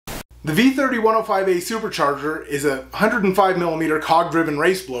The V30-105A Supercharger is a 105mm cog-driven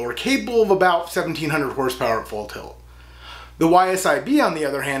race blower capable of about 1700 horsepower at full tilt. The YSi-B, on the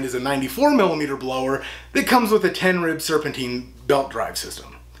other hand, is a 94mm blower that comes with a 10-rib serpentine belt drive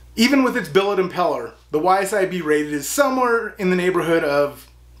system. Even with its billet impeller, the YSi-B rated is somewhere in the neighborhood of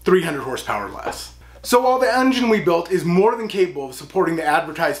 300 horsepower less. So while the engine we built is more than capable of supporting the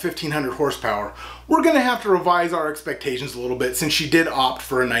advertised 1500 horsepower, we're going to have to revise our expectations a little bit since she did opt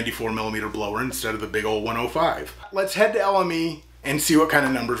for a 94mm blower instead of the big old 105. Let's head to LME and see what kind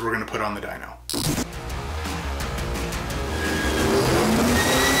of numbers we're going to put on the dyno.